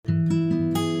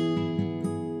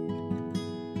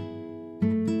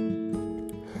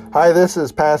Hi, this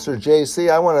is Pastor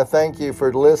JC. I want to thank you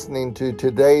for listening to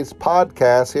today's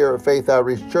podcast here at Faith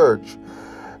Outreach Church.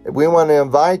 We want to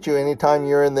invite you anytime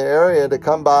you're in the area to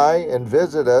come by and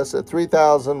visit us at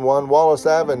 3001 Wallace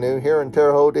Avenue here in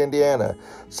Terre Haute, Indiana.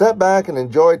 Sit back and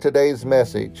enjoy today's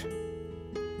message.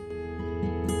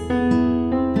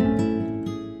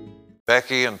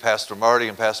 Becky and Pastor Marty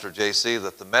and Pastor JC,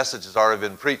 that the message has already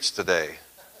been preached today,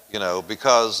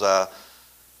 because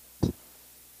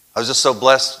I was just so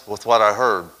blessed with what I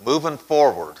heard. Moving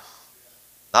forward,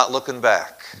 not looking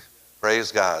back.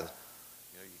 Praise God.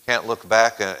 You can't look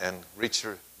back and reach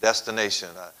your destination.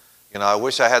 I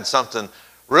wish I had something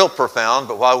real profound,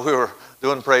 but while we were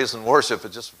doing praise and worship,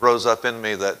 it just rose up in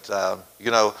me that,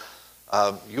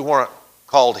 you weren't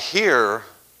called here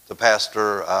to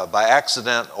pastor by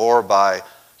accident or by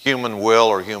human will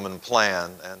or human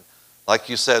plan. And like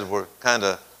you said, we're kind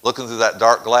of looking through that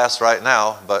dark glass right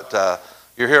now, but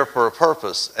you're here for a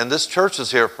purpose. And this church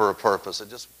is here for a purpose. It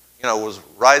just, was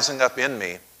rising up in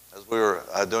me as we were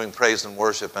doing praise and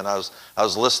worship, and I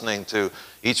was listening to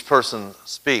each person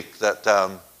speak that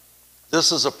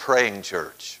this is a praying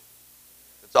church.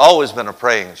 It's always been a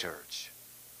praying church.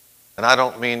 And I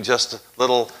don't mean just a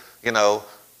little,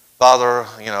 Father,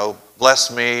 bless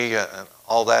me and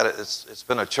all that. It's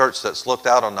been a church that's looked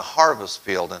out on the harvest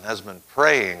field and has been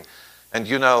praying. And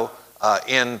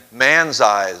in man's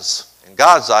eyes, in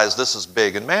God's eyes, this is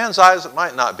big. In man's eyes, it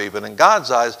might not be, but in God's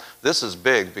eyes, this is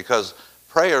big because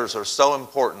prayers are so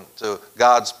important to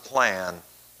God's plan.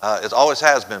 It always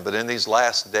has been, but in these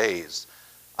last days,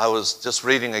 I was just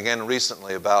reading again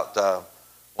recently about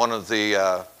one of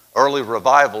the early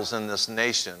revivals in this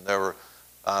nation. There were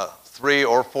 3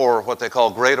 or 4 what they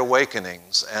call Great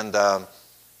Awakenings. And the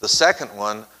second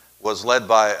one was led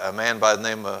by a man by the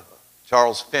name of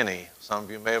Charles Finney. Some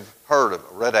of you may have heard of,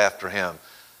 read after him.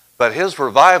 But his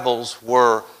revivals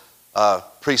were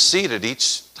preceded,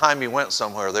 each time he went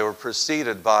somewhere, they were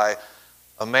preceded by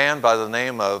a man by the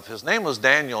name of, his name was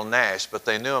Daniel Nash, but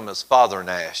they knew him as Father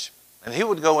Nash. And he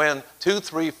would go in 2,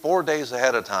 3, 4 days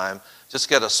ahead of time, just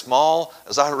get a small,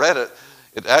 as I read it,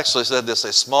 it actually said this,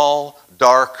 a small,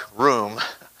 dark room,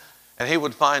 and he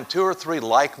would find 2 or 3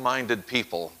 like-minded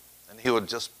people, and he would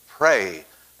just pray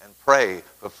and pray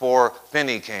before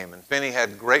Finney came. And Finney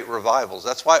had great revivals.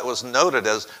 That's why it was noted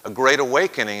as a great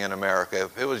awakening in America.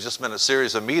 If it was just been a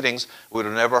series of meetings, we would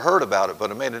have never heard about it, but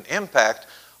it made an impact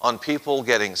on people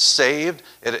getting saved.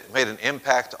 It made an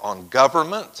impact on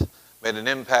government, made an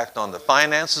impact on the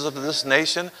finances of this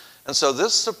nation. And so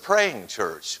this is a praying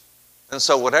church. And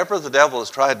so whatever the devil has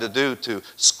tried to do to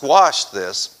squash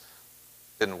this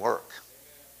didn't work.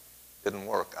 Didn't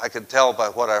work. I could tell by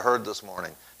what I heard this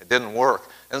morning. It didn't work.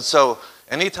 And so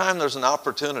anytime there's an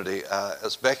opportunity,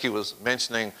 as Becky was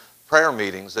mentioning, prayer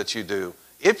meetings that you do,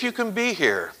 if you can be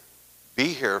here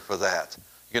for that.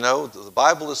 The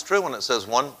Bible is true when it says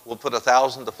 1 will put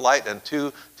 1,000 to flight and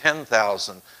 2,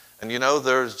 10,000. And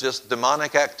there's just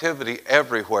demonic activity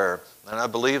everywhere. And I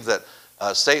believe that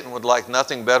Satan would like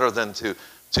nothing better than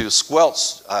to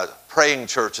squelch praying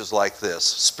churches like this,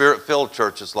 spirit-filled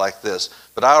churches like this.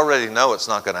 But I already know it's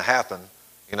not going to happen.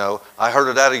 I heard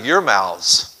it out of your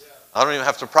mouths. I don't even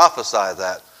have to prophesy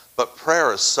that. But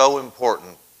prayer is so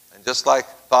important. And just like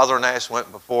Father Nash went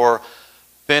before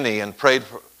Finney and prayed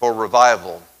for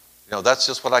revival, that's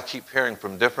just what I keep hearing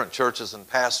from different churches and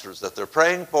pastors, that they're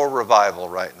praying for revival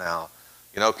right now.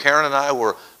 Karen and I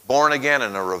were born again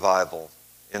in a revival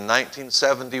in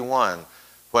 1971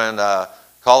 when,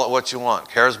 call it what you want,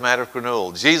 charismatic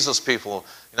renewal, Jesus people.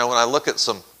 When I look at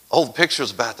some old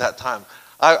pictures about that time,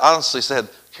 I honestly said,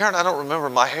 Karen, I don't remember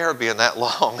my hair being that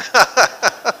long.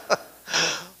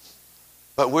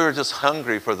 But we were just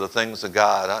hungry for the things of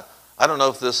God. I don't know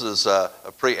if this is a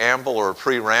preamble or a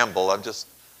pre-ramble. I'm just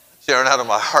sharing out of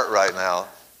my heart right now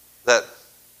that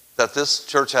this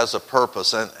church has a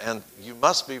purpose, and you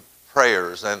must be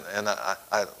prayers. And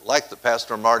I like that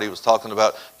Pastor Marty was talking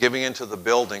about giving into the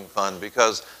building fund,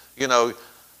 because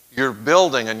you're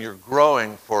building and you're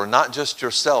growing for not just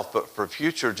yourself but for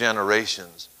future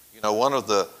generations. One of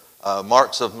the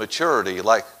marks of maturity,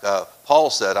 like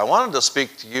Paul said, I wanted to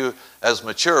speak to you as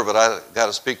mature, but I got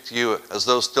to speak to you as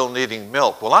those still needing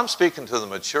milk. Well, I'm speaking to the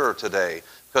mature today,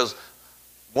 because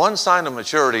one sign of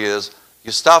maturity is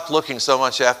you stop looking so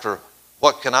much after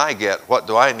what can I get, what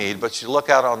do I need, but you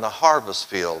look out on the harvest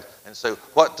field and say,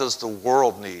 what does the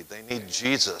world need? They need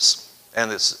Jesus.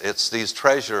 And it's these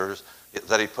treasures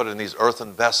that he put in these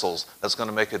earthen vessels that's going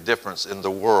to make a difference in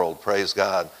the world. Praise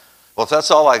God. Well, if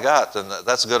that's all I got, then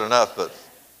that's good enough. But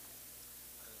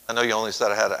I know you only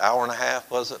said I had an hour and a half,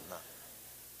 was it? No.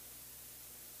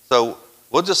 So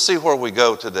we'll just see where we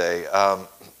go today.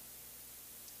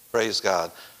 Praise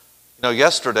God. You know,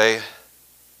 yesterday,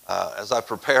 as I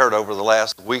prepared over the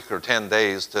last week or 10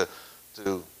 days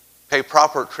to pay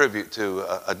proper tribute to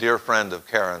a dear friend of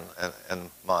Karen and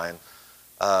mine,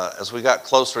 as we got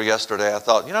closer yesterday, I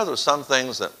thought, you know, there's some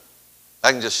things that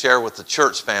I can just share with the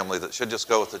church family that should just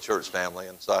go with the church family.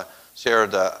 And so I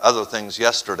shared other things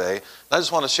yesterday. And I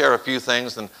just want to share a few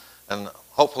things, and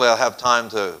hopefully I'll have time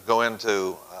to go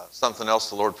into something else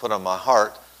the Lord put on my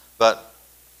heart. But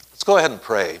let's go ahead and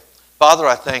pray. Father,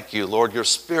 I thank you, Lord, your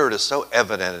Spirit is so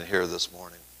evident in here this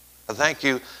morning. I thank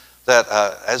you that,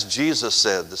 as Jesus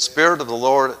said, the Spirit of the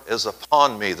Lord is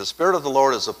upon me. The Spirit of the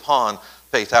Lord is upon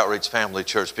Faith Outreach Family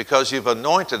Church, because you've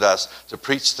anointed us to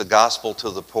preach the gospel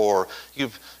to the poor.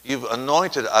 You've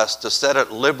anointed us to set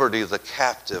at liberty the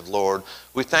captive, Lord.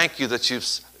 We thank you that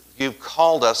you've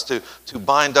called us to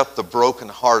bind up the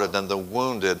brokenhearted and the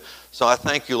wounded. So I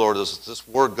thank you, Lord, as this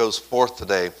word goes forth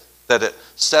today, that it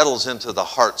settles into the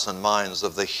hearts and minds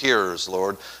of the hearers,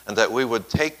 Lord, and that we would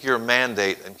take your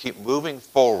mandate and keep moving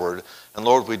forward. And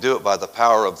Lord, we do it by the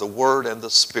power of the Word and the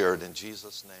Spirit in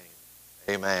Jesus'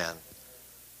 name. Amen.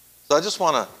 So I just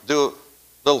want to do a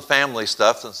little family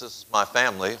stuff, since this is my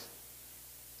family.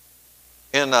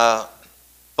 In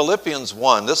Philippians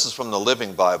 1, this is from the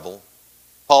Living Bible,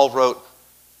 Paul wrote,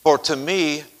 "For to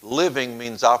me, living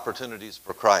means opportunities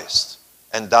for Christ.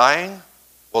 And dying,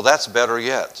 well, that's better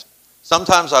yet.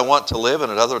 Sometimes I want to live,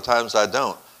 and at other times I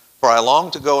don't. For I long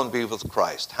to go and be with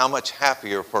Christ. How much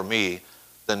happier for me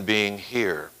than being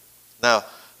here." Now,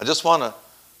 I just want to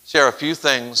share a few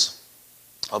things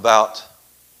about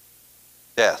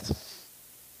death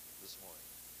this morning.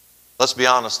 Let's be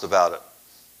honest about it.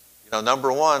 You know,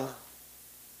 number one,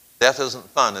 death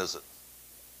isn't fun, is it?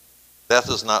 Death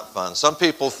is not fun. Some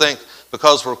people think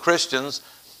because we're Christians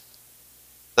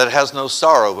that it has no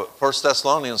sorrow, but 1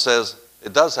 Thessalonians says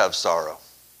it does have sorrow.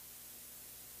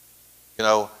 You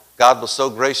know, God was so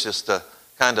gracious to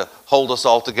kind of hold us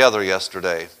all together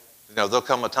yesterday. You know, there'll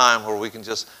come a time where we can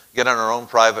just get in our own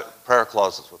private prayer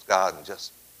closets with God and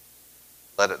just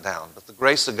let it down. But the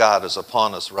grace of God is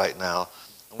upon us right now.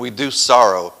 And we do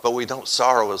sorrow, but we don't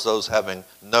sorrow as those having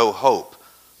no hope.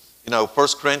 You know,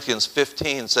 1 Corinthians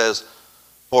 15 says,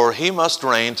 "For he must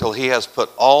reign till he has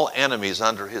put all enemies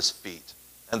under his feet.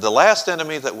 And the last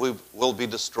enemy that will be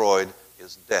destroyed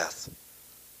is death."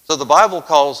 So the Bible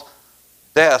calls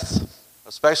death,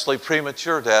 especially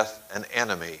premature death, an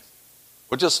enemy.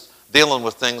 We're just dealing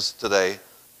with things today.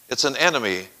 It's an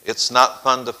enemy. It's not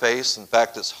fun to face. In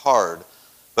fact, it's hard.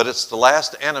 But it's the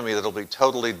last enemy that will be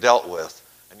totally dealt with.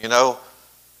 And you know,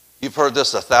 you've heard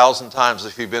this 1,000 times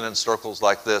if you've been in circles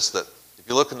like this, that if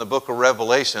you look in the book of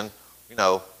Revelation, you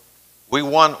know, we've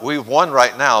won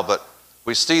right now, but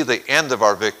we see the end of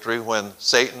our victory when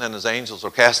Satan and his angels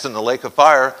are cast in the lake of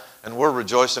fire, and we're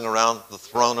rejoicing around the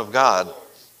throne of God.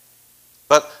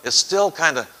 But it still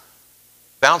kind of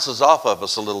bounces off of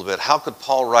us a little bit. How could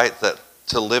Paul write that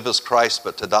to live is Christ,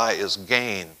 but to die is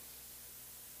gain?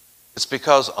 It's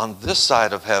because on this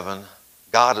side of heaven,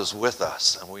 God is with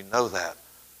us, and we know that.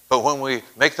 But when we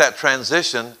make that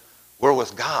transition, we're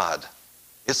with God.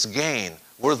 It's gain.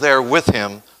 We're there with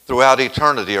him throughout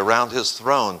eternity around his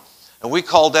throne. And we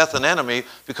call death an enemy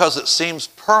because it seems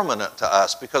permanent to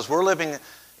us, because we're living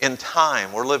in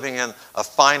time. We're living in a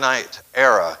finite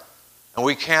era. And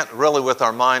we can't really, with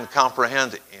our mind,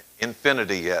 comprehend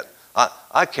infinity yet.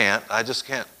 I can't. I just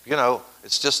can't. You know,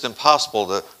 it's just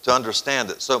impossible to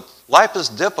understand it. So life is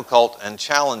difficult and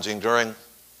challenging during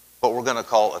what we're going to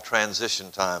call a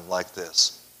transition time like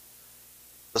this.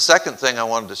 The second thing I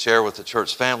wanted to share with the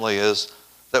church family is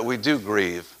that we do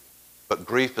grieve, but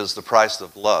grief is the price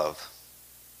of love.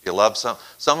 You love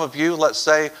some of you, let's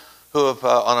say, who have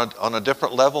on a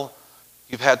different level,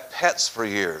 you've had pets for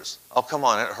years. Oh, come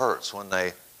on, it hurts when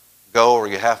they go, or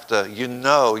you have to, you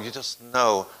just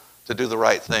know to do the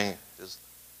right thing is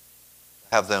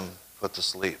have them put to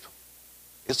sleep.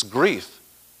 It's grief,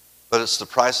 but it's the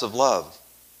price of love.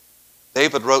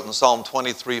 David wrote in Psalm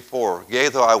 23:4, "Yea,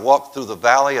 though I walk through the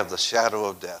valley of the shadow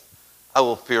of death, I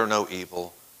will fear no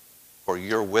evil, for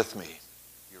you're with me.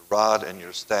 Your rod and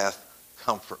your staff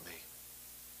comfort me."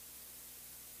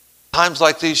 Times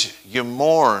like these, you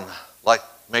mourn like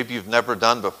maybe you've never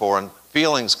done before, and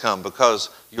feelings come because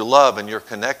you love and you're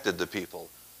connected to people.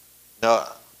 Now,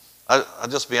 I'll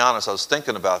just be honest, I was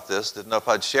thinking about this, didn't know if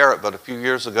I'd share it, but a few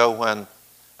years ago when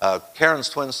Karen's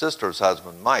twin sister's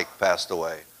husband, Mike, passed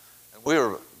away, and we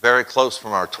were very close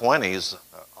from our 20s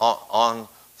on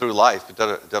through life. We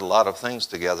did a lot of things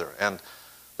together, and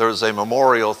there was a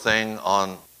memorial thing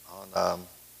on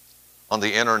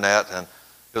the internet, and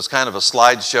it was kind of a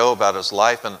slideshow about his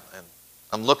life, and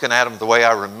I'm looking at him the way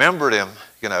I remembered him,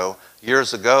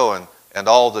 years ago, and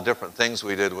all the different things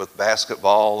we did with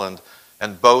basketball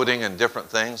and boating and different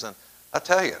things. And I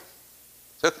tell you,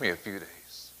 it took me a few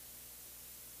days.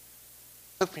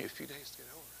 It took me a few days to get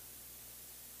over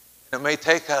it. And it may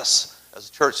take us as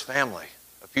a church family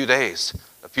a few days,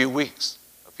 a few weeks,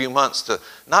 a few months to,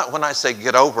 not when I say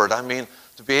get over it, I mean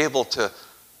to be able to,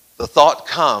 the thought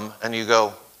come and you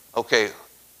go, okay,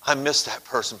 I miss that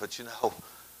person, but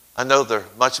I know they're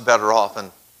much better off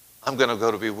and I'm going to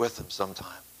go to be with them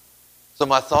sometime. So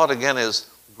my thought again is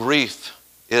grief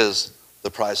is the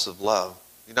price of love.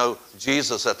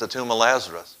 Jesus at the tomb of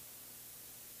Lazarus,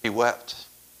 he wept.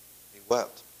 He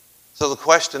wept. So the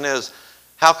question is,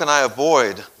 how can I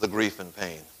avoid the grief and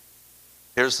pain?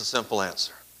 Here's the simple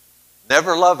answer.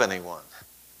 Never love anyone.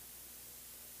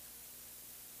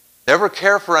 Never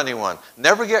care for anyone.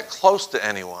 Never get close to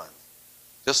anyone.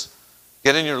 Just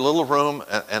get in your little room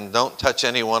and don't touch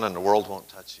anyone and the world won't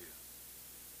touch you.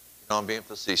 I'm being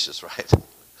facetious, right?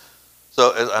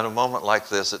 So at a moment like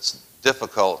this, it's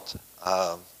difficult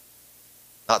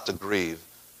not to grieve,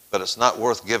 but it's not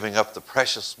worth giving up the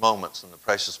precious moments and the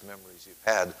precious memories you've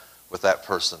had with that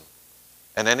person.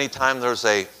 And anytime there's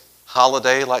a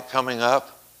holiday like coming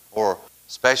up or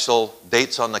special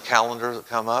dates on the calendar that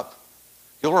come up,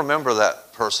 you'll remember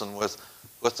that person with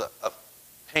a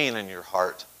pain in your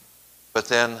heart, but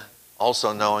then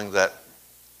also knowing that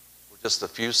we're just a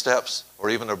few steps or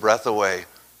even a breath away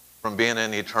from being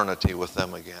in eternity with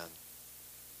them again.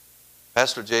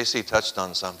 Pastor JC touched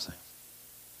on something.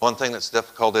 One thing that's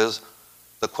difficult is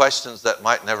the questions that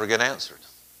might never get answered.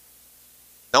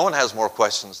 No one has more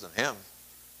questions than him,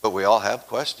 but we all have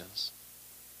questions.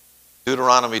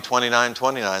 Deuteronomy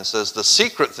 29:29 says, the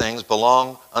secret things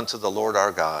belong unto the Lord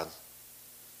our God,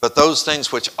 but those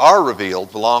things which are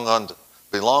revealed belong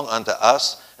unto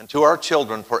us and to our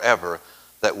children forever,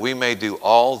 that we may do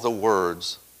all the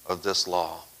words of this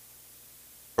law.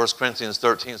 1 Corinthians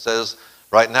 13 says,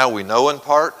 right now we know in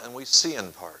part and we see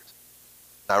in part.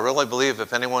 Now I really believe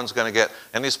if anyone's going to get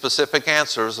any specific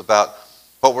answers about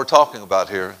what we're talking about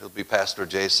here, it'll be Pastor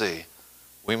JC.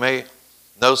 We may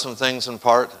know some things in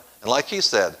part, and like he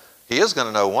said, he is going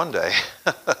to know one day.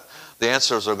 The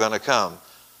answers are going to come.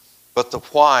 But the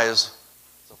whys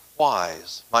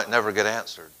might never get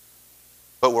answered.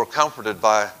 But we're comforted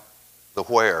by the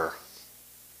where.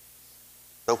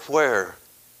 The where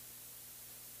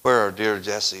our dear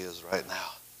Jesse is right now.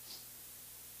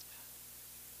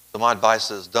 So my advice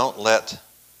is don't let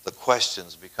the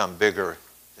questions become bigger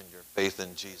than your faith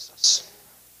in Jesus.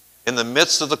 In the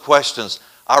midst of the questions,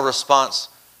 our response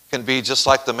can be just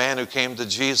like the man who came to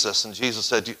Jesus, and Jesus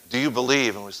said, do you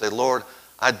believe? And we say, Lord,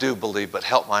 I do believe, but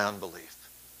help my unbelief.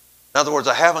 In other words,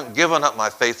 I haven't given up my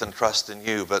faith and trust in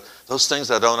you, but those things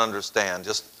I don't understand,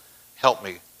 just help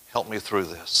me through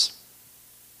this.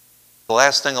 The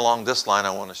last thing along this line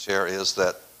I want to share is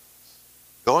that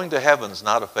going to heaven's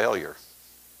not a failure.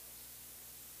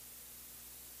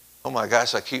 Oh my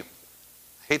gosh, I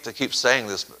hate to keep saying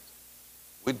this, but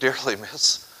we dearly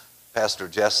miss Pastor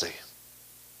Jesse.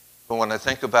 But when I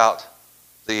think about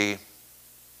the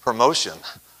promotion,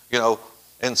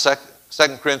 in 2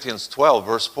 Corinthians 12,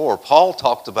 verse 4, Paul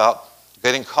talked about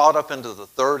getting caught up into the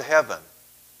third heaven.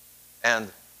 And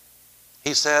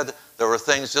he said there were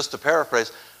things, just to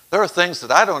paraphrase, there are things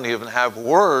that I don't even have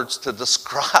words to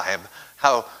describe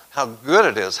how good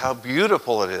it is, how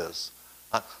beautiful it is.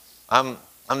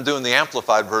 I'm doing the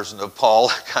amplified version of Paul,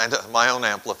 kind of my own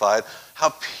amplified.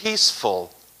 How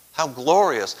peaceful, how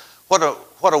glorious. What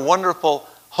a wonderful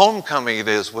homecoming it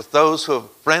is with those who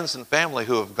have friends and family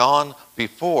who have gone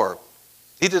before.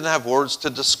 He didn't have words to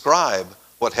describe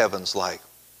what heaven's like.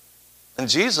 And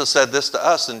Jesus said this to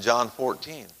us in John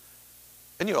 14.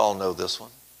 And you all know this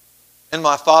one. In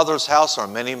my Father's house are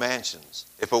many mansions.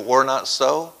 If it were not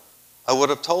so, I would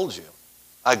have told you.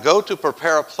 I go to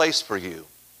prepare a place for you.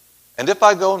 And if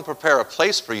I go and prepare a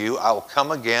place for you, I will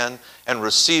come again and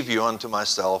receive you unto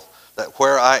myself, that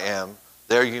where I am,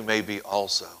 there you may be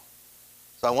also.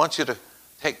 So I want you to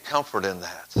take comfort in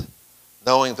that,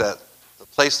 knowing that the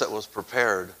place that was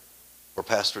prepared for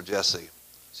Pastor Jesse,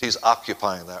 she's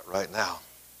occupying that right now.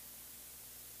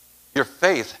 Your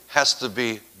faith has to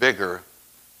be bigger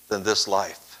than this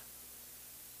life.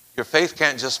 Your faith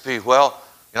can't just be,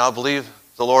 I believe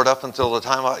the Lord up until the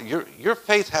time. Your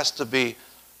faith has to be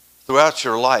throughout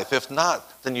your life. If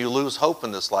not, then you lose hope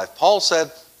in this life. Paul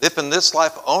said, if in this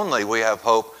life only we have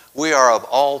hope, we are of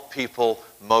all people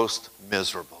most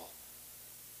miserable.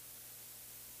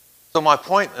 So my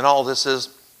point in all this is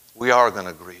we are going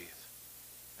to grieve.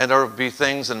 And there will be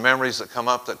things and memories that come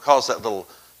up that cause that little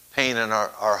pain in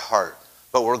our heart.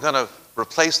 But we're going to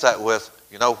replace that with,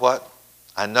 you know what?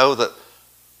 I know that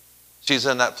she's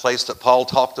in that place that Paul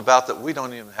talked about that we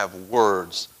don't even have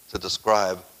words to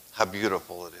describe how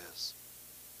beautiful it is.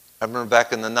 I remember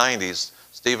back in the 90s,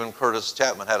 Stephen Curtis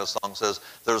Chapman had a song that says,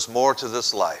 there's more to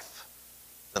this life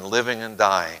than living and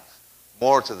dying.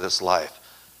 More to this life.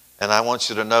 And I want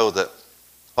you to know that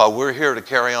while we're here to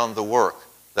carry on the work,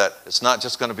 that it's not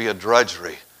just going to be a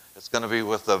drudgery. It's going to be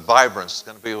with a vibrance. It's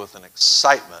going to be with an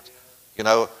excitement. You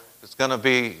know, it's going to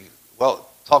be, well,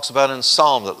 it talks about in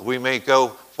Psalm that we may go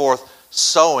forth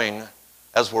sowing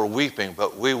as we're weeping,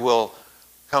 but we will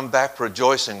come back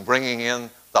rejoicing, bringing in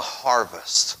the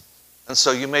harvest. And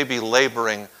so you may be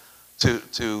laboring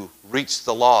to reach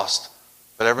the lost,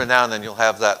 but every now and then you'll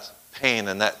have that pain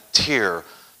and that tear.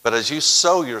 But as you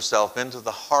sow yourself into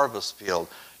the harvest field,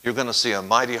 you're going to see a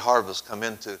mighty harvest come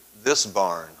into this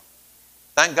barn.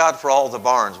 Thank God for all the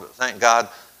barns, but thank God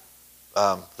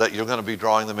that you're going to be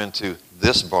drawing them into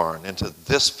this barn, into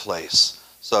this place.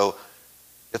 So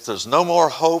if there's no more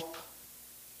hope,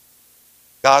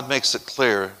 God makes it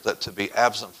clear that to be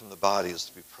absent from the body is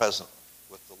to be present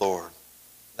with the Lord.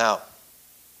 Now,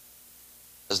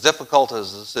 as difficult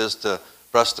as this is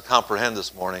for us to comprehend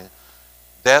this morning,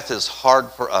 death is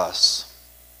hard for us,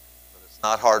 but it's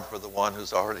not hard for the one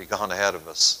who's already gone ahead of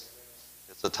us.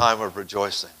 It's a time of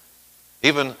rejoicing.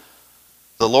 Even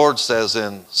the Lord says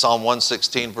in Psalm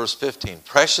 116, verse 15,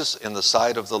 precious in the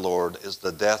sight of the Lord is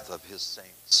the death of his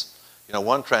saints. You know,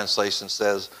 one translation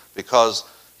says, because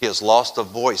he has lost a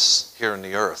voice here in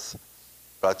the earth.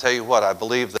 But I tell you what, I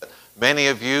believe that many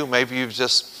of you, maybe you've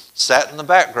just sat in the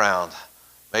background.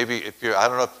 Maybe if you're, I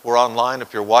don't know if we're online,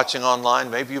 if you're watching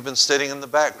online, maybe you've been sitting in the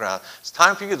background. It's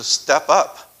time for you to step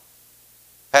up.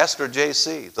 Pastor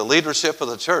JC, the leadership of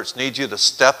the church needs you to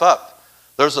step up.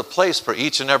 There's a place for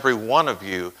each and every one of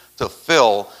you to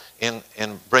fill in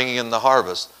bringing in the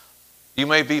harvest. You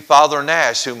may be Father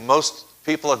Nash, who most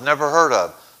people have never heard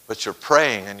of, but you're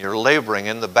praying and you're laboring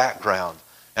in the background.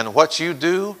 And what you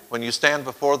do when you stand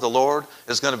before the Lord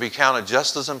is going to be counted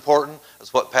just as important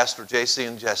as what Pastor JC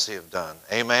and Jesse have done.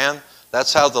 Amen?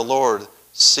 That's how the Lord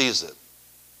sees it.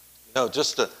 You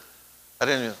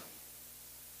know,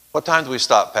 what time do we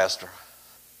stop, Pastor?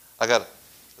 Because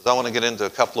I want to get into a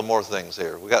couple of more things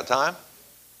here. We got time?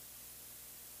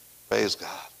 Praise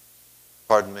God.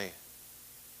 Pardon me.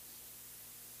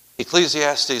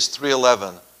 Ecclesiastes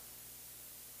 3:11.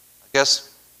 I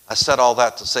guess I said all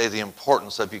that to say the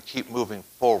importance of you keep moving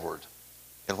forward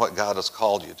in what God has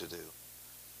called you to do.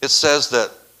 It says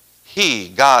that He,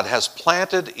 God, has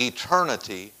planted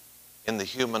eternity in the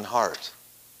human heart.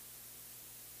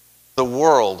 The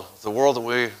world that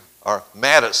we are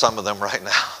mad at some of them right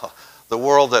now, the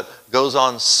world that goes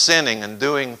on sinning and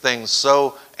doing things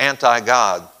so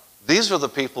anti-God, these are the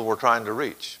people we're trying to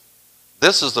reach.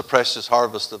 This is the precious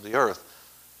harvest of the earth.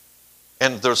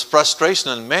 And there's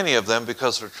frustration in many of them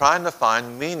because they're trying to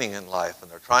find meaning in life,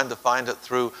 and they're trying to find it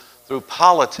through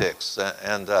politics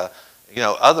and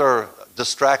other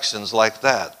distractions like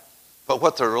that. But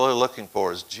what they're really looking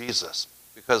for is Jesus,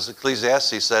 because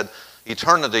Ecclesiastes said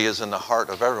eternity is in the heart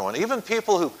of everyone. Even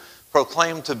people who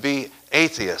proclaim to be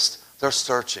atheists, they're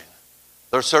searching.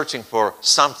 They're searching for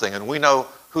something, and we know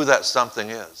who that something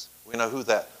is. We know who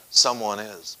that someone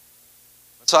is.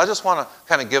 So I just want to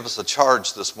kind of give us a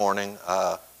charge this morning,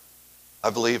 I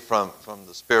believe from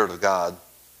the Spirit of God.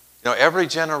 You know, every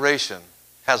generation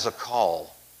has a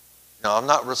call. You know, I'm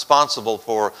not responsible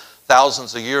for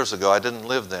thousands of years ago. I didn't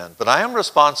live then. But I am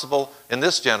responsible in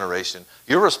this generation.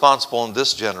 You're responsible in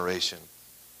this generation.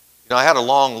 You know, I had a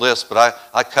long list, but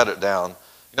I cut it down.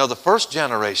 You know, the first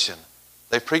generation,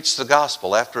 they preached the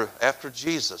gospel. After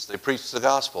Jesus, they preached the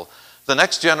gospel. The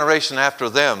next generation after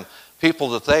them, people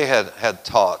that they had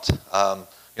taught.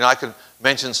 You know, I could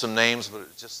mention some names, but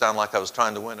it just sounded like I was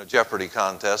trying to win a Jeopardy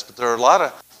contest. But there are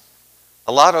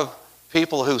a lot of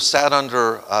people who sat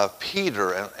under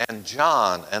Peter and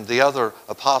John and the other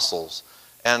apostles,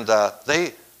 and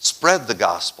they spread the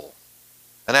gospel.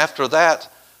 And after that,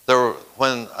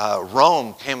 when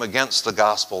Rome came against the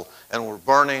gospel and were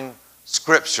burning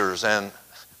scriptures and,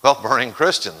 burning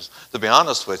Christians, to be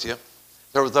honest with you,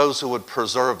 there were those who would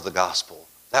preserve the gospel.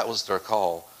 That was their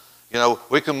call. You know,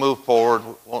 we can move forward.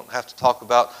 We won't have to talk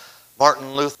about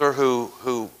Martin Luther,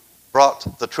 who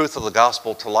brought the truth of the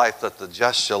gospel to life, that the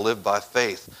just shall live by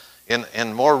faith.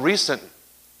 In more recent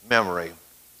memory,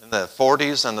 in the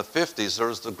 40s and the 50s, there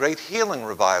was the great healing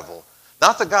revival.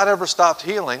 Not that God ever stopped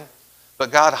healing,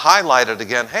 but God highlighted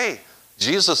again, hey,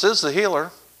 Jesus is the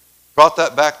healer. Brought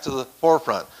that back to the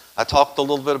forefront. I talked a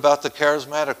little bit about the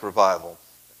charismatic revival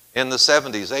in the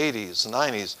 70s, 80s,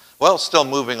 90s. Well, still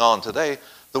moving on today,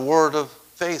 the Word of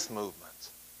Faith movement.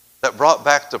 that brought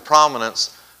back to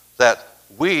prominence that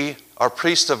we are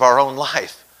priests of our own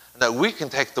life, and that we can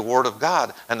take the Word of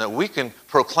God, and that we can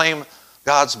proclaim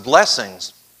God's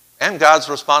blessings and God's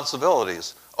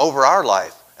responsibilities over our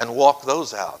life and walk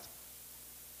those out.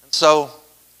 And so,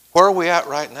 where are we at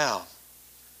right now?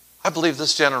 I believe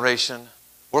this generation,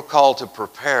 we're called to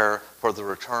prepare for the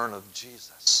return of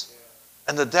Jesus.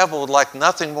 And the devil would like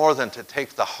nothing more than to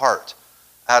take the heart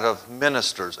out of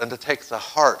ministers and to take the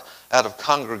heart out of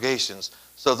congregations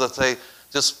so that they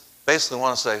just basically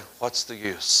want to say, what's the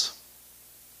use?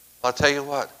 I'll tell you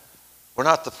what, we're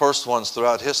not the first ones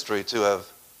throughout history to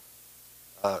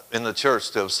have, in the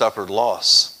church, to have suffered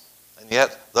loss. And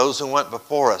yet, those who went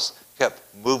before us kept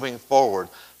moving forward.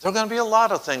 There are going to be a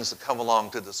lot of things that come along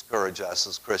to discourage us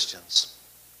as Christians.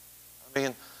 I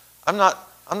mean, I'm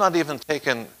not even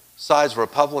taking sides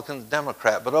Republican,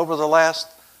 Democrat, but over the last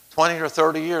 20 or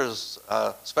 30 years,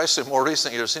 especially more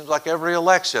recent years, it seems like every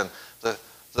election,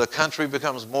 the country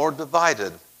becomes more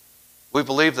divided. We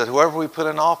believe that whoever we put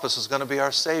in office is going to be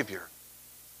our Savior.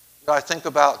 You know, I think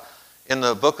about in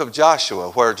the book of Joshua,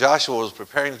 where Joshua was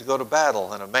preparing to go to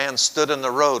battle, and a man stood in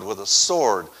the road with a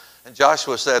sword. And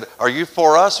Joshua said, are you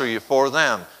for us or are you for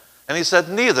them? And he said,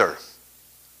 neither.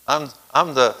 I'm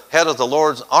the head of the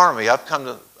Lord's army.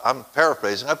 I'm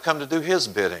paraphrasing, I've come to do his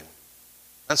bidding.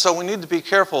 And so we need to be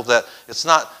careful that it's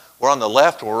not we're on the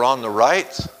left or we're on the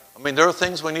right. I mean, there are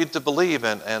things we need to believe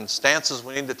in and stances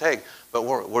we need to take, but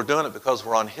we're doing it because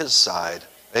we're on his side.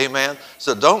 Amen?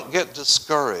 So don't get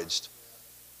discouraged.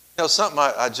 You know, something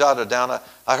I jotted down,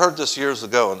 I heard this years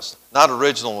ago, and it's not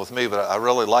original with me, but I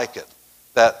really like it,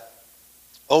 that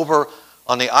over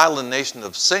on the island nation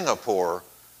of Singapore,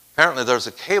 apparently there's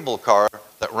a cable car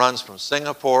that runs from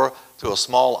Singapore to a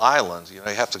small island. You know,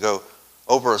 you have to go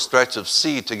over a stretch of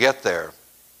sea to get there.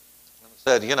 And it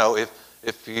said, you know,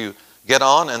 if you get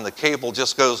on and the cable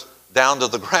just goes down to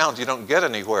the ground, you don't get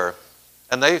anywhere.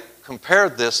 And they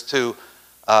compared this to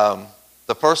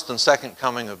the first and second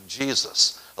coming of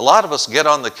Jesus. A lot of us get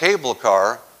on the cable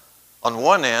car on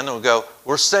one end and we go,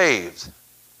 we're saved.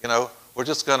 You know, we're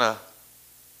just going to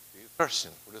be a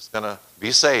Christian. We're just going to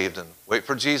be saved and wait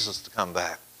for Jesus to come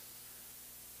back.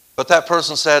 But that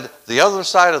person said the other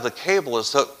side of the cable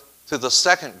is hooked to the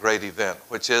second great event,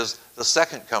 which is the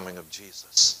second coming of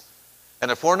Jesus.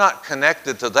 And if we're not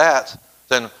connected to that,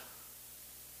 then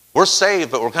we're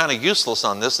saved, but we're kind of useless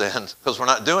on this end because we're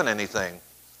not doing anything.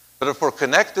 But if we're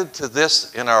connected to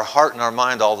this in our heart and our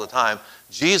mind all the time,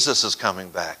 Jesus is coming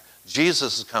back.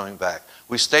 Jesus is coming back.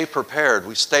 We stay prepared.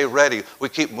 We stay ready. We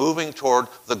keep moving toward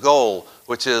the goal,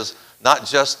 which is not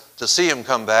just to see him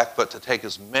come back, but to take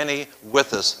as many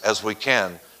with us as we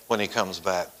can when he comes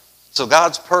back. So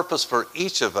God's purpose for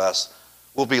each of us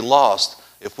will be lost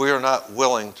if we are not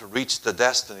willing to reach the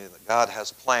destiny that God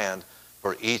has planned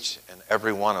for each and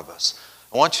every one of us.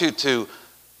 I want you to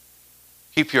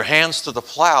keep your hands to the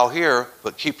plow here,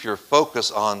 but keep your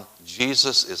focus on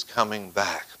Jesus is coming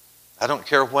back. I don't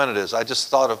care when it is. I just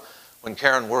thought of when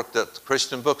Karen worked at the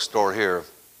Christian bookstore here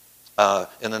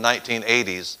in the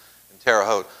 1980s in Terre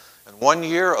Haute. And one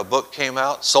year a book came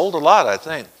out, sold a lot, I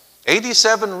think.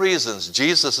 87 Reasons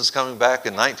Jesus is Coming Back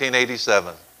in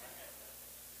 1987.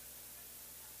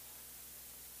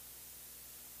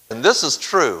 And this is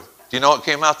true. Do you know what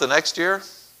came out the next year?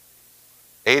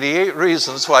 88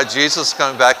 Reasons Why Jesus is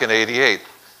Coming Back in 88.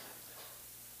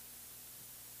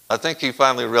 I think he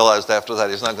finally realized after that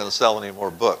he's not going to sell any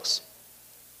more books.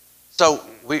 So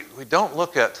we don't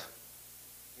look at,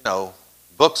 you know,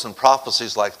 books and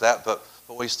prophecies like that, but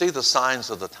we see the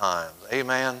signs of the times.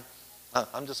 Amen?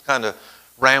 I'm just kind of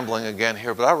rambling again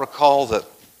here, but I recall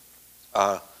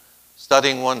that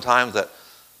studying one time that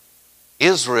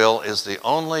Israel is the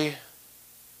only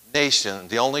nation,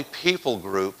 the only people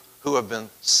group who have been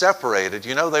separated.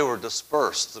 You know, they were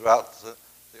dispersed throughout the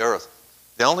earth.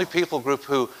 The only people group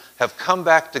who have come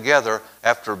back together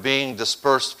after being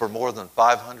dispersed for more than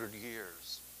 500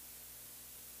 years.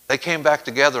 They came back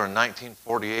together in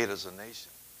 1948 as a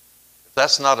nation. If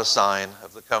that's not a sign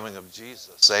of the coming of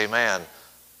Jesus, amen.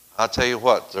 I'll tell you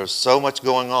what, there's so much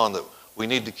going on that we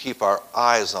need to keep our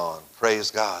eyes on. Praise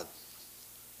God.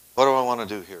 What do I want to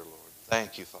do here, Lord?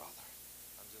 Thank you, Father.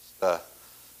 I'm just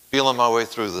feeling my way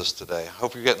through this today. I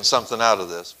hope you're getting something out of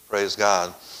this. Praise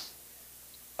God.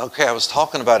 Okay, I was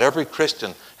talking about every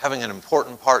Christian having an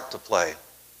important part to play.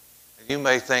 And you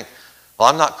may think, well,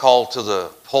 I'm not called to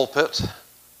the pulpit.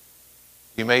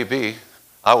 You may be.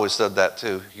 I always said that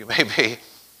too. You may be.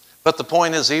 But the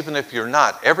point is, even if you're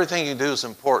not, everything you do is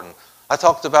important. I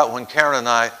talked about when Karen and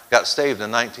I got saved in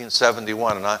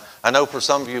 1971. And I know for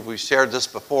some of you we've shared this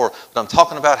before, but I'm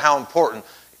talking about how important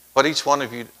what each one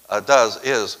of you does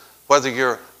is whether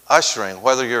you're ushering,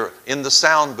 whether you're in the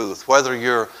sound booth, whether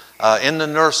you're in the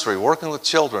nursery, working with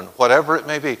children, whatever it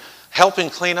may be, helping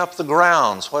clean up the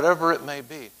grounds, whatever it may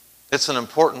be. It's an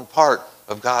important part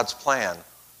of God's plan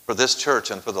for this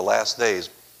church and for the last days.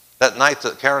 That night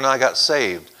that Karen and I got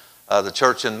saved, the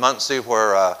church in Muncie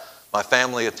where my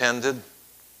family attended,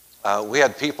 we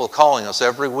had people calling us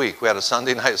every week. We had a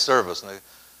Sunday night service, and they,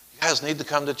 you guys need to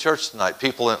come to church tonight.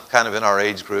 People kind of in our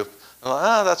age group. I'm like,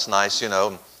 oh, that's nice, you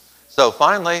know. So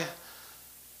finally,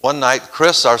 one night,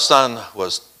 Chris, our son,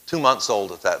 was 2 months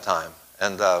old at that time.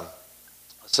 And I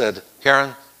said,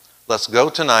 Karen, let's go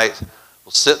tonight.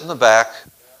 We'll sit in the back.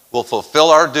 We'll fulfill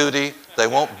our duty. They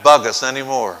won't bug us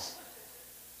anymore.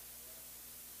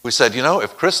 We said, you know,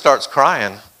 if Chris starts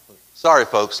crying, sorry,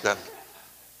 folks.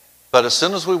 But as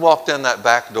soon as we walked in that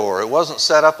back door, it wasn't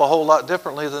set up a whole lot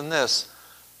differently than this.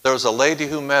 There was a lady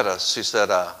who met us. She said,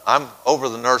 I'm over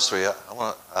the nursery. I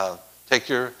want to take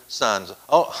your sons.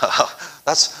 Oh,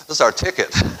 this is our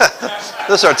ticket.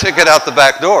 This is our ticket out the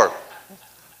back door.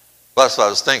 That's what I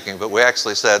was thinking. But we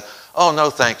actually said, oh, no,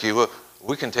 thank you.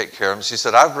 We can take care of them. She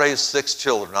said, I've raised 6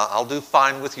 children. I'll do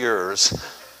fine with yours.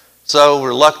 So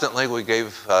reluctantly, we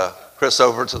gave Chris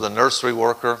over to the nursery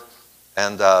worker.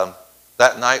 And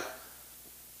that night,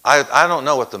 I don't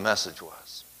know what the message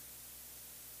was.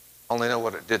 I only know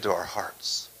what it did to our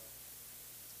hearts.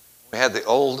 We had the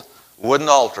old wooden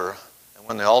altar, and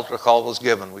when the altar call was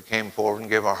given, we came forward and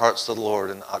gave our hearts to the Lord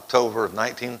in October of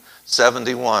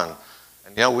 1971.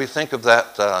 And you know, we think of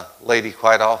that lady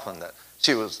quite often, that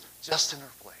she was just in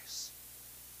her place,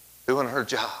 doing her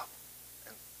job.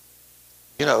 And,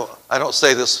 you know, I don't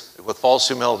say this with false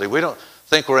humility. We don't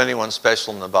think we're anyone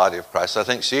special in the body of Christ. I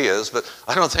think she is, but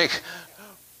I don't think,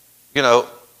 you know,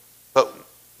 but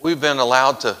we've been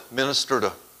allowed to minister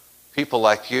to people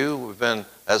like you. We've been,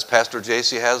 as Pastor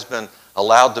JC has been,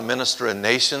 allowed to minister in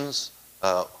nations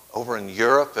over in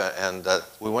Europe, and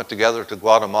we went together to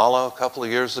Guatemala a couple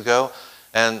of years ago,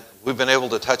 and we've been able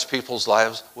to touch people's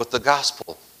lives with the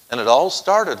gospel. And it all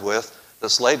started with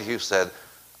this lady who said,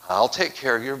 I'll take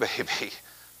care of your baby.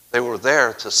 They were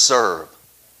there to serve.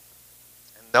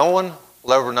 And no one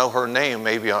will ever know her name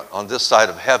maybe on this side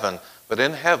of heaven, but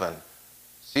in heaven,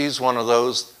 she's one of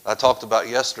those I talked about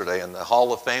yesterday in the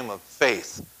Hall of Fame of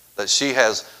Faith, that she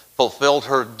has fulfilled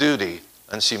her duty,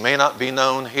 and she may not be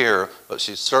known here, but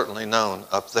she's certainly known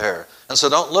up there. And so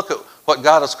don't look at what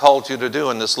God has called you to do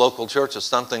in this local church as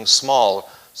something small,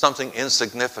 something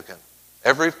insignificant.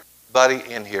 Everybody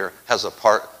in here has a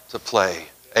part to play.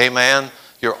 Amen?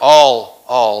 You're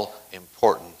all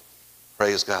important.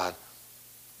 Praise God.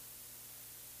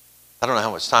 I don't know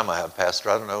how much time I have, Pastor.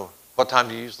 I don't know. What time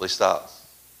do you usually stop?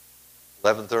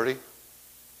 11:30?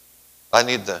 I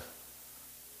need the...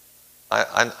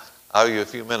 I owe you a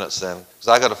few minutes then, because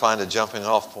I got to find a jumping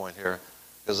off point here,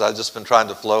 because I've just been trying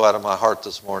to flow out of my heart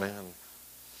this morning. And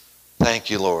thank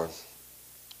you, Lord.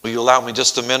 Will you allow me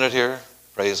just a minute here?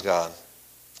 Praise God.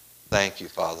 Thank you,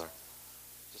 Father.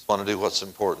 Just want to do what's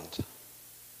important.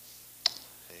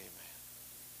 Amen.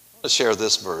 I want to share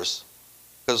this verse,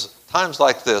 because times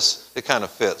like this, it kind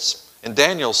of fits. In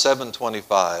Daniel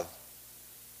 7:25,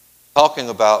 talking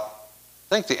about,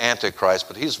 I think the Antichrist,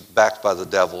 but he's backed by the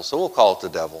devil, so we'll call it the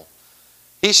devil.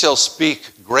 He shall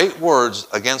speak great words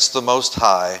against the Most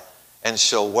High, and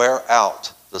shall wear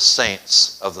out the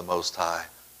saints of the Most High.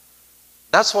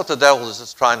 That's what the devil is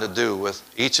just trying to do with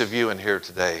each of you in here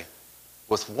today,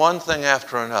 with one thing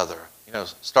after another. You know,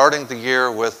 starting the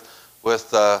year with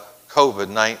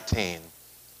COVID-19,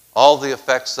 all the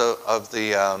effects on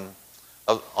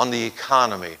the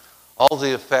economy, all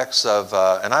the effects of,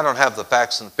 and I don't have the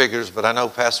facts and figures, but I know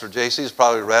Pastor JC's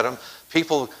probably read them,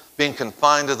 people being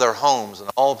confined to their homes, and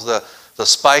all of the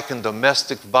spike in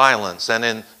domestic violence and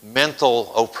in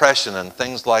mental oppression and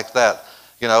things like that.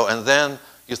 You know, and then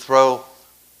you throw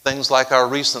things like our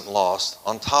recent loss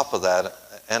on top of that,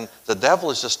 and the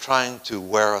devil is just trying to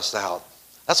wear us out.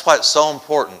 That's why it's so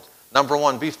important. Number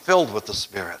one, be filled with the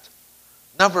Spirit.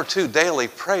 Number two, daily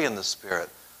pray in the Spirit.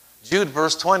 Jude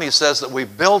verse 20 says that we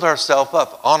build ourselves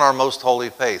up on our most holy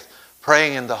faith,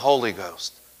 praying in the Holy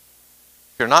Ghost.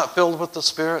 If you're not filled with the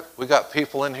Spirit, we got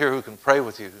people in here who can pray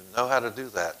with you, who know how to do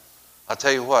that. I'll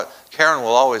tell you what, Karen will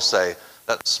always say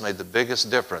that's made the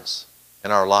biggest difference in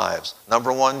our lives.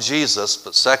 Number one, Jesus,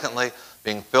 but secondly,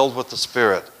 being filled with the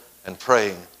Spirit and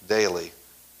praying daily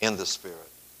in the Spirit.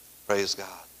 Praise God.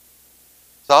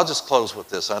 So I'll just close with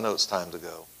this. I know it's time to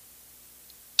go.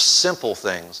 Simple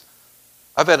things.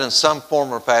 I bet in some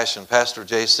form or fashion, Pastor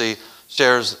JC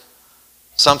shares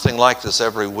something like this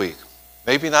every week.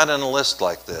 Maybe not in a list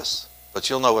like this, but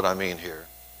you'll know what I mean here.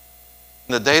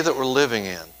 In the day that we're living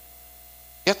in,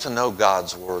 Get to know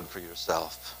God's Word for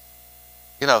yourself.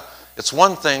 You know, it's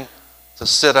one thing to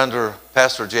sit under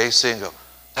Pastor JC and go,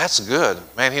 that's good.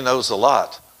 Man, he knows a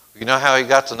lot. You know how he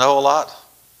got to know a lot?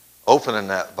 Opening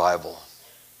that Bible.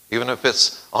 Even if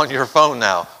it's on your phone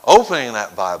now, opening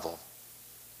that Bible.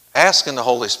 Asking the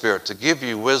Holy Spirit to give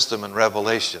you wisdom and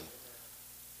revelation.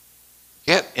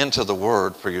 Get into the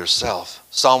Word for yourself.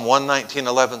 Psalm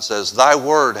 119:11 says, Thy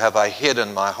word have I hid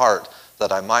in my heart,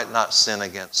 that I might not sin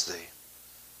against thee.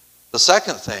 The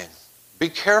second thing, be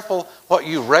careful what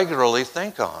you regularly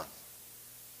think on.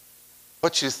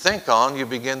 What you think on, you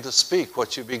begin to speak.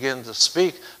 What you begin to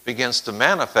speak begins to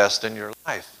manifest in your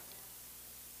life.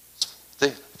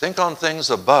 Think on things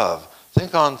above.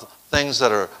 Think on things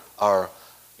that are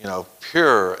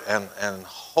pure and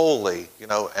holy,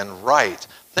 and right.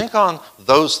 Think on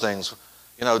those things.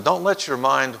 Don't let your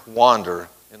mind wander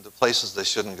into places they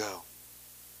shouldn't go.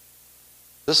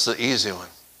 This is the easy one.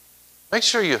 Make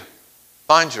sure you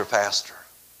find your pastor.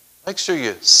 Make sure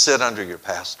you sit under your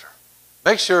pastor.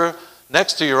 Make sure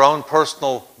next to your own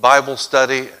personal Bible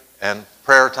study and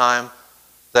prayer time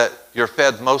that you're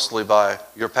fed mostly by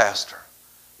your pastor.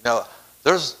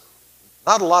 There's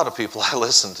not a lot of people I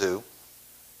listen to,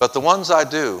 but the ones I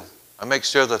do, I make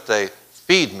sure that they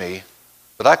feed me,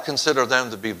 but I consider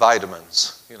them to be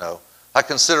vitamins. I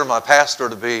consider my pastor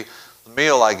to be the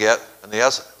meal I get, and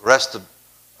the rest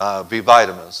to be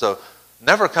vitamins. So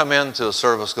never come into a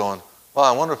service going, well,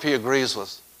 I wonder if he agrees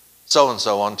with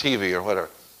so-and-so on TV or whatever.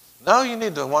 No, you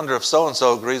need to wonder if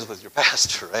so-and-so agrees with your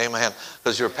pastor. Amen.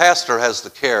 Because your pastor has the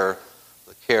care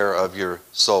of your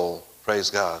soul.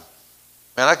 Praise God.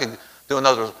 Man, I could do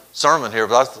another sermon here,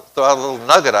 but I'll throw out a little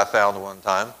nugget I found one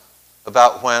time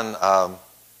about when, I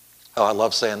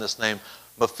love saying this name,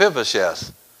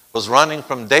 Mephibosheth was running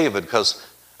from David because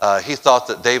he thought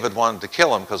that David wanted to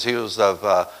kill him because he was of,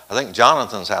 I think,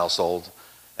 Jonathan's household.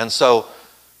 And so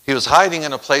he was hiding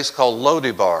in a place called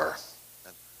Lo-debar.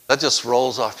 That just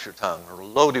rolls off your tongue.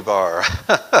 Lo-debar.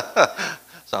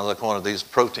 Sounds like one of these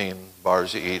protein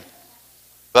bars you eat.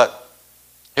 But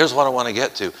here's what I want to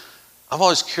get to. I'm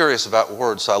always curious about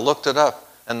words, so I looked it up.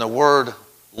 And the word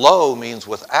lo means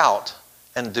without,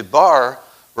 and debar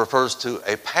refers to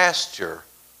a pasture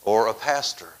or a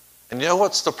pastor. And you know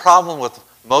what's the problem with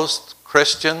most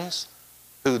Christians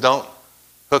who don't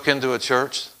hook into a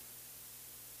church?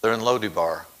 They're in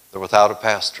Lo-debar. They're without a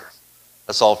pastor.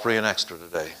 That's all free and extra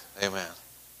today. Amen.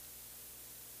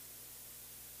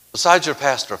 Besides your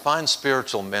pastor, find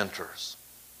spiritual mentors.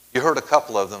 You heard a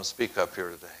couple of them speak up here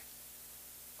today.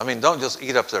 I mean, don't just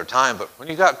eat up their time, but when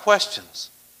you got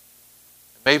questions,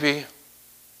 maybe,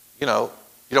 you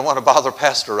don't want to bother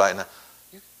pastor right now.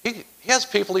 He has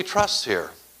people he trusts here.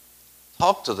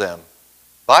 Talk to them.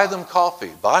 Buy them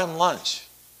coffee. Buy them lunch.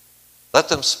 Let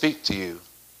them speak to you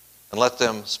and let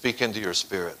them speak into your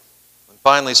spirit. And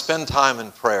finally, spend time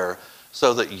in prayer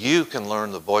so that you can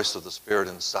learn the voice of the Spirit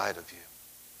inside of you.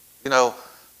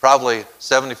 Probably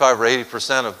 75 or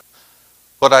 80% of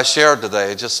what I shared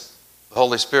today, the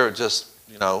Holy Spirit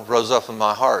rose up in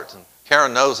my heart. And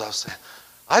Karen knows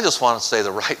I just want to say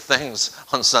the right things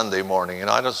on Sunday morning.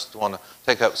 I just want to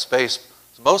take up space.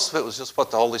 Most of it was just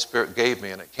what the Holy Spirit gave me.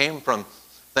 And it came from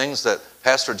things that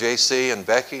Pastor JC and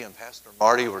Becky and Pastor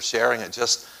Marty were sharing. It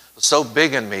just was so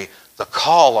big in me. The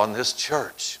call on this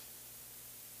church.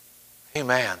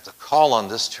 Amen. The call on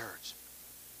this church.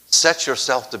 Set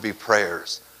yourself to be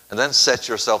prayers. And then set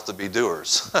yourself to be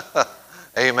doers.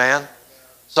 Amen.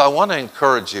 So I want to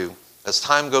encourage you as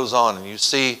time goes on and you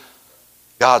see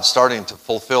God starting to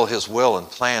fulfill His will and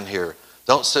plan here.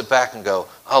 Don't sit back and go,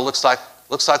 oh, looks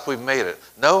like we've made it.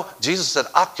 No, Jesus said,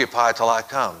 occupy till I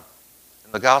come.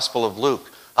 In the Gospel of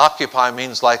Luke, occupy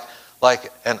means like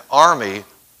an army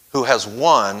who has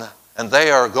won, and they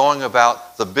are going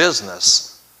about the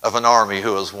business of an army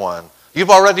who has won. You've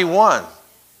already won.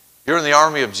 You're in the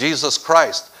army of Jesus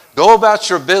Christ. Go about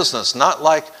your business, not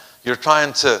like you're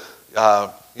trying to,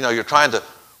 you're trying to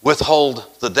withhold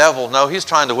the devil. No, he's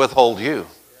trying to withhold you.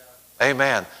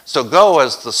 Amen. So go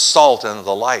as the salt and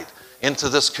the light into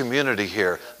this community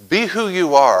here. Be who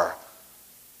you are.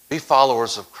 Be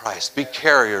followers of Christ. Be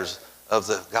carriers of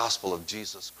the gospel of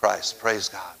Jesus Christ. Praise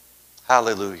God.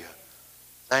 Hallelujah.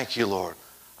 Thank you, Lord.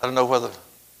 I don't know whether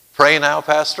pray now,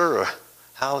 Pastor, or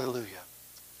hallelujah.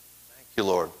 Thank you,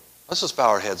 Lord. Let's just bow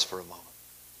our heads for a moment.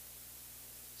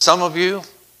 Some of you,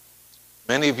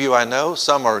 many of you I know,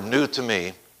 some are new to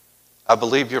me. I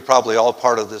believe you're probably all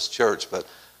part of this church, but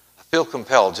I feel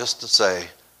compelled just to say,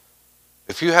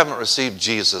 if you haven't received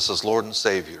Jesus as Lord and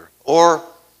Savior, or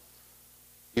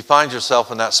you find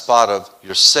yourself in that spot of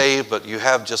you're saved, but you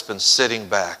have just been sitting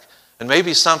back And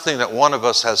maybe something that one of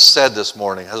us has said this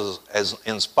morning has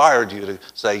inspired you to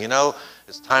say, you know,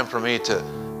 it's time for me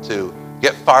to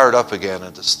get fired up again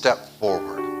and to step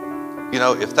forward. You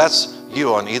know, if that's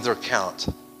you on either count,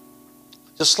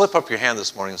 just slip up your hand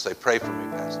this morning and say, pray for me,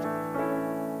 Pastor.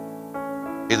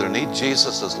 Either need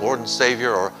Jesus as Lord and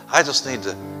Savior, or I just need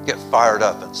to get fired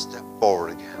up and step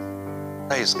forward again.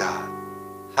 Praise God.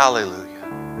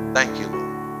 Hallelujah. Thank you,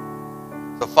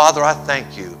 Lord. So, Father, I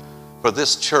thank you for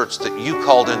this church that you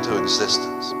called into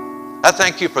existence. I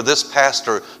thank you for this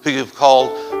pastor who you've called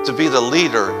to be the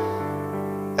leader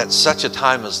at such a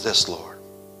time as this, Lord.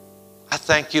 I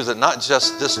thank you that not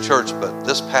just this church, but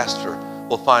this pastor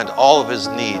will find all of his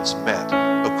needs met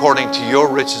according to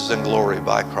your riches and glory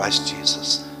by Christ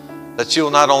Jesus. That you will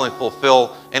not only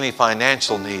fulfill any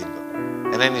financial need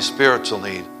and any spiritual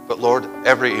need, but Lord,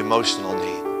 every emotional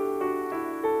need.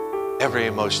 Every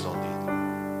emotional need.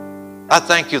 I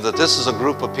thank you that this is a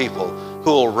group of people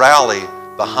who will rally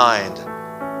behind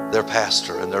their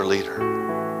pastor and their leader.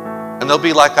 And they'll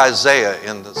be like Isaiah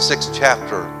in the 6th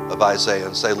chapter of Isaiah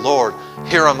and say, Lord,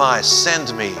 here am I,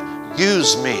 send me,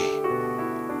 use me.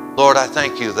 Lord, I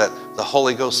thank you that the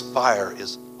Holy Ghost fire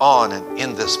is on and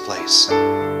in this place.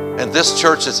 And this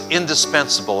church is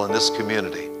indispensable in this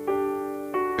community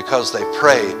because they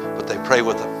pray, but they pray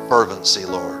with a fervency,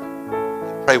 Lord.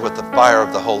 They pray with the fire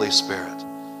of the Holy Spirit.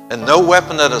 And no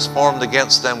weapon that is formed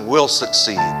against them will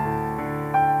succeed.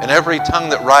 And every tongue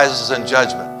that rises in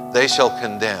judgment, they shall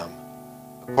condemn,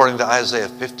 according to Isaiah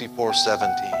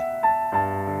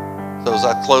 54:17. So as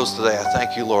I close today, I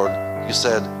thank you, Lord. You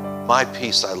said, my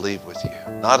peace I leave with you.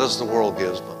 Not as the world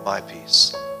gives, but my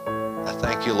peace. I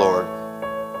thank you, Lord,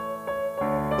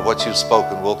 that what you've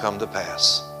spoken will come to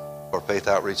pass for Faith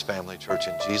Outreach Family Church.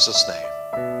 In Jesus' name,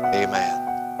 amen.